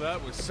 Now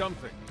that was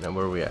something. Now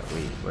where are we at?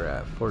 We're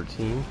at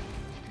 14.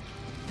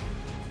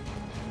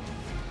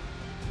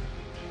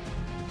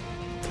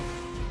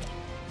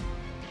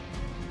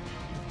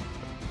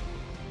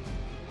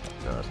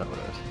 No, that's not what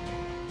it is.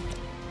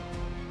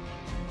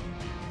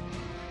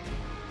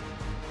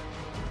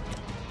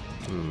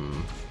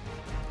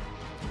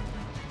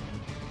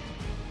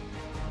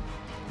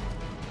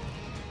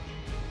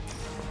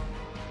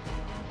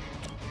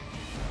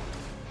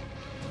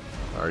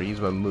 I already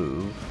used my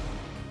move.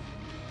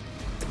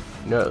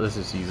 No, let's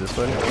just use this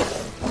one.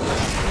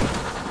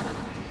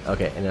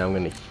 Okay, and then I'm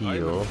gonna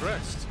heal.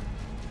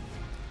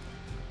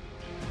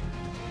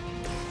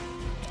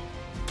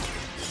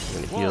 I'm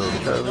gonna heal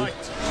Charlie.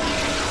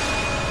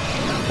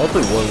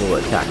 Hopefully one will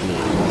attack me.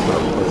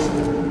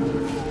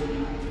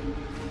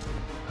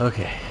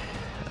 Okay.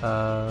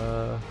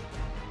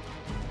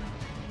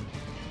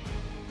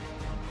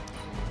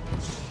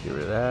 Get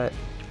rid of that.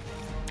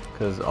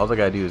 Because all I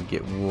gotta do is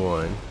get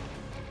 1.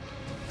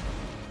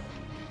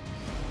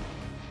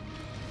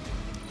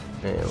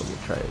 And we'll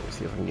try to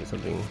see if I can get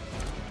something.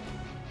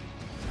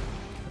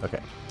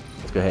 Okay.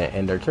 Let's go ahead and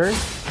end our turn. Yeah.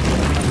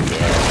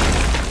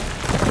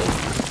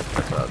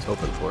 That's what I was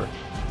hoping for.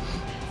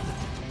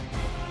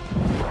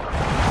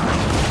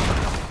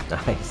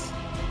 Nice.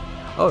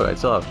 Oh,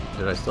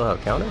 did I still have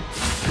counter?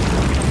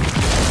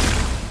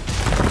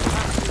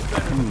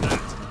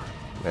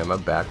 Man, my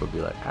back would be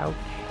like, ouch.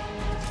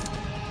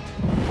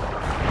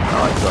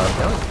 Oh, I still have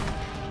counter.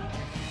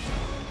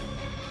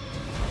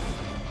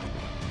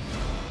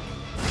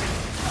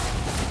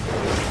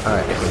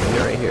 Alright, so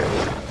we're right here.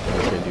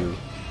 We're gonna do.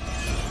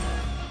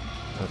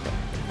 Okay.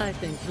 I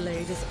think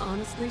Blade is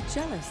honestly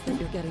jealous that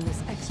you're getting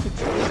this extra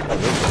treatment.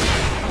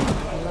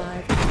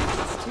 Live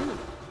tests too.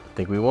 I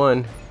think we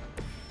won.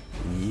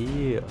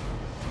 Yeah.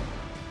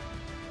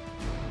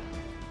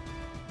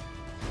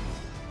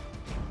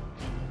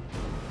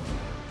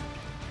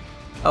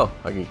 Oh,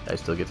 I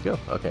still get to go.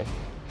 Okay.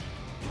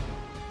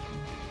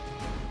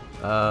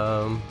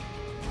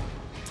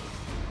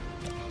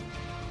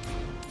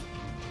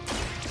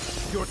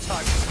 Your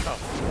time has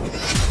come.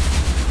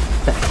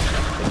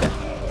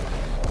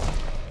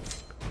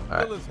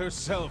 Right. Lilith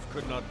herself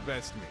could not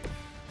best me.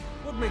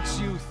 What makes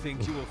you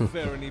think you will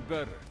fare any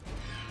better?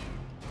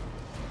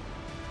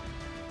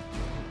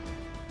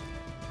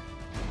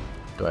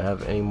 Do I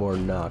have any more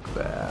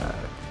knockback?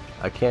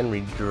 I can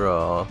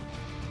redraw.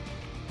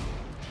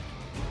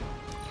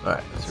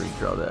 Alright, let's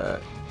redraw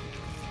that.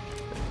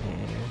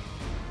 And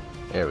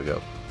there we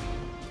go.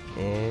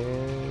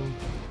 And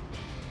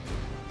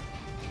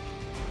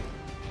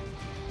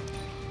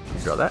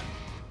redraw that.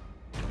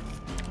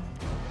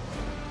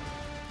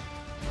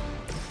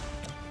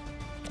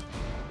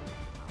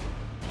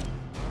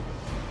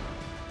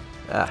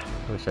 Ah,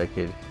 wish I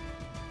could.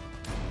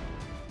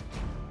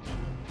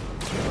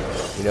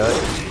 You know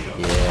what?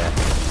 Yeah.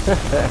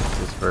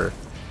 Just for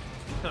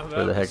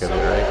the heck of it,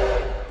 right?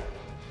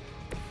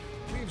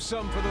 Leave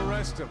some for the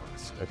rest of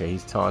us. Okay,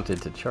 he's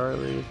taunted to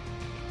Charlie.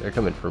 They're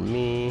coming for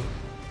me.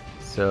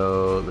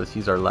 So let's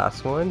use our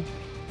last one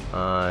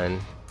on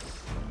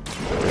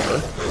this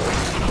one.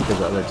 Because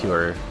the other two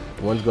are,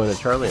 one's going to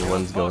Charlie and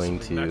one's going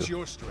to.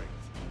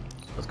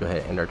 Let's go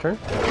ahead and end our turn.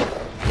 Yeah,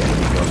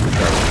 he's going for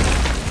Charlie.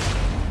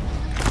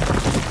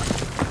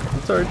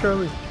 I'm sorry,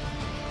 Charlie.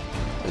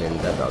 And then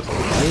that dog's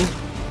going to me.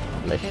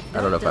 I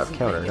don't know if I have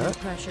counter or not.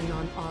 Impression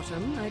on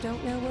Atum, I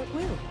don't know what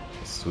will.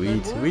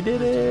 Sweet, we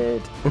did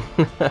it!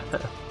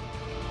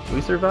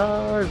 We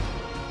survived!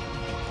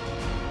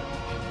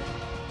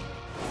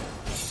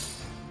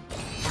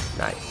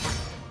 Nice.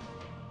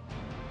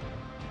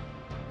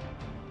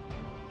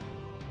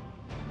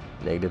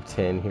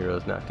 -10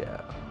 heroes knocked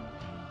out.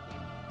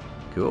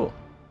 Cool.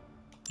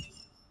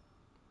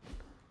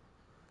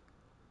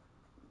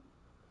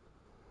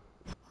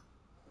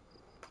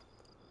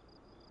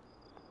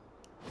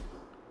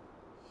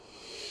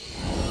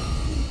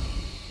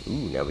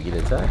 Ooh, now we get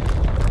inside.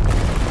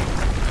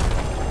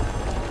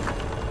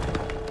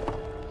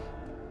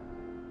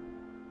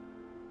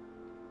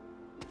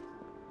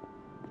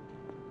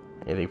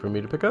 Anything for me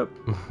to pick up?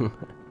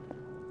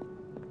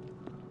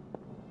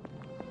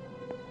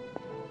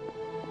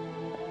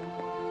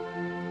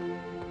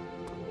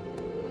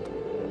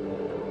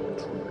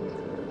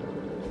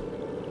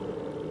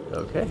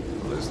 Okay.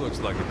 Well, this looks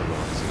like it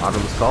belongs.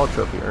 Autumn's Call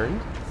trophy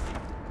earned.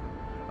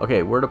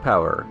 Okay, word of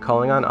power.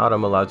 Calling on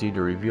Atum allows you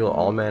to reveal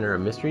all manner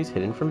of mysteries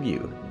hidden from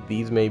view.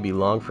 These may be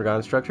long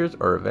forgotten structures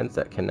or events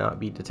that cannot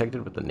be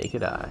detected with the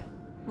naked eye.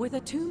 With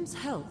Atum's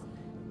help,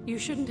 you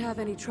shouldn't have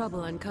any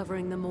trouble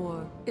uncovering the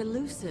more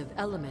elusive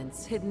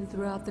elements hidden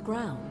throughout the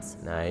grounds.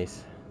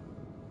 Nice.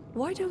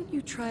 Why don't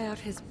you try out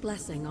his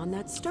blessing on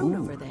that stone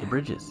over there? The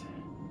bridges.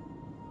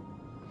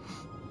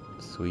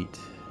 Sweet.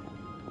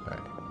 Alright.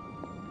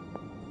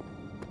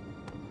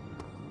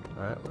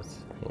 Alright, let's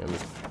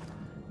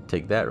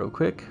take that real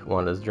quick.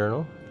 Wanda's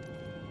journal.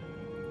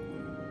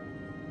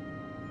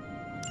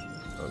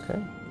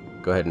 Okay.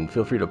 Go ahead and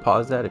feel free to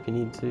pause that if you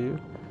need to.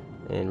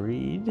 And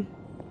read.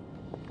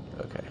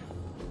 Okay.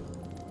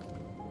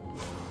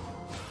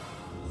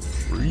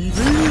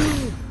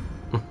 Reveal!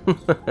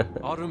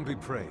 Atum be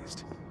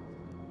praised.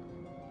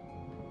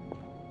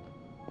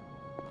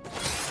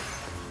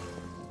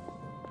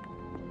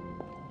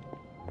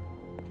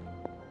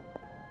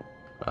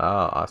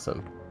 Ah,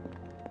 awesome.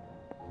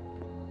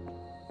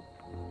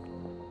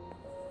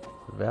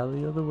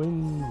 Valley of the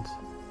Winds.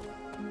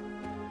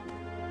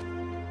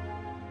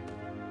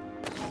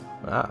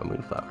 Ah,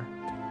 moonflower.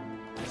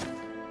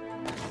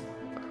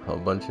 A whole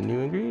bunch of new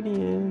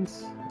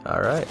ingredients.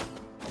 Alright.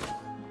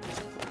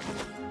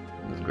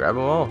 Let's grab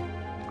them all.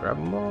 Grab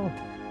them all.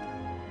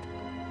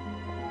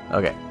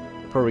 Okay.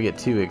 Before we get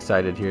too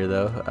excited here,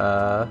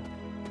 though,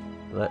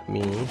 let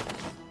me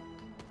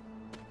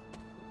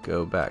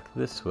go back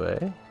this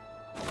way.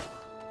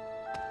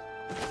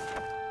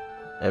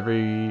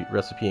 Every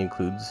recipe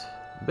includes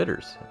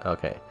bitters.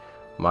 Okay.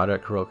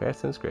 Moderate heroic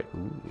essence, great.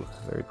 Ooh,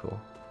 very cool.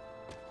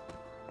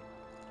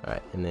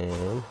 Alright, and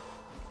then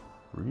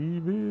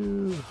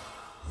review.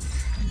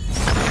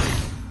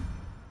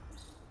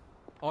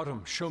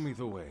 Atum, show me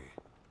the way.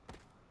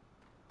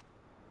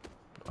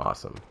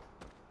 Awesome.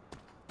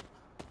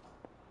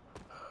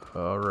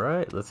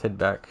 Alright, let's head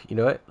back. You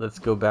know what? Let's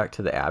go back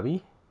to the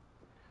Abbey.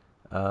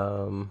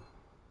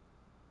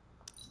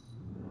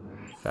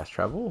 Fast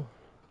travel.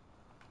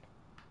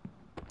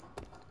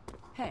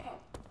 Hey.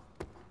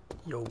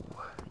 Yo.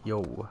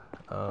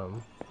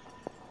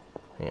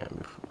 Hang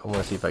on, I want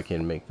to see if I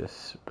can make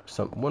this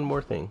one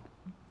more thing.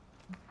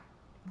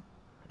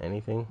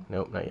 Anything?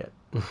 Nope, not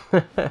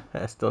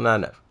yet. Still not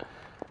enough.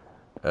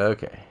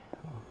 Okay.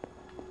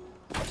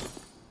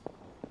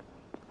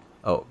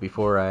 Oh,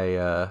 before I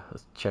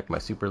let's check my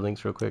super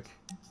links real quick.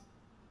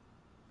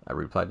 I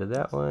replied to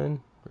that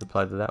one.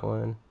 Replied to that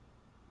one.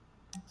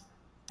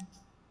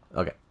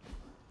 Okay.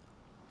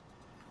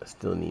 I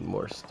still need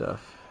more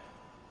stuff.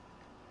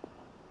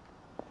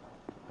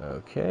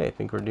 Okay, I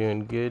think we're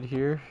doing good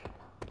here.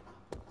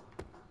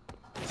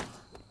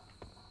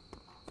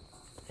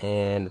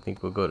 And I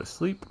think we'll go to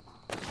sleep.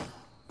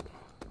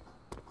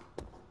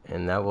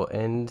 And that will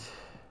end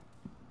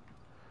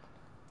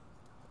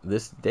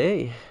this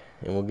day.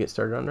 And we'll get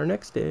started on our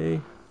next day.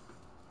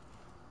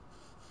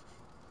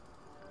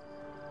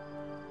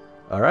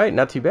 Alright,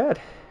 not too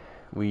bad.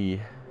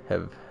 We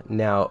have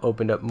now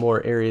opened up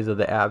more areas of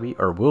the Abbey,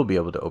 or will be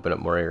able to open up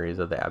more areas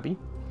of the Abbey.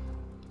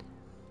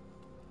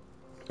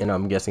 And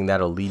I'm guessing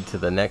that'll lead to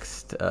the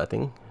next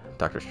thing,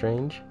 Doctor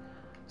Strange.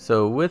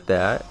 So with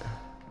that,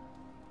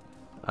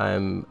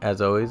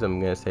 as always, I'm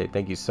going to say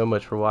thank you so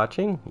much for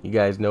watching. You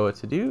guys know what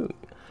to do,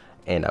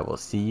 and I will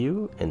see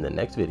you in the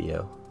next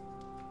video.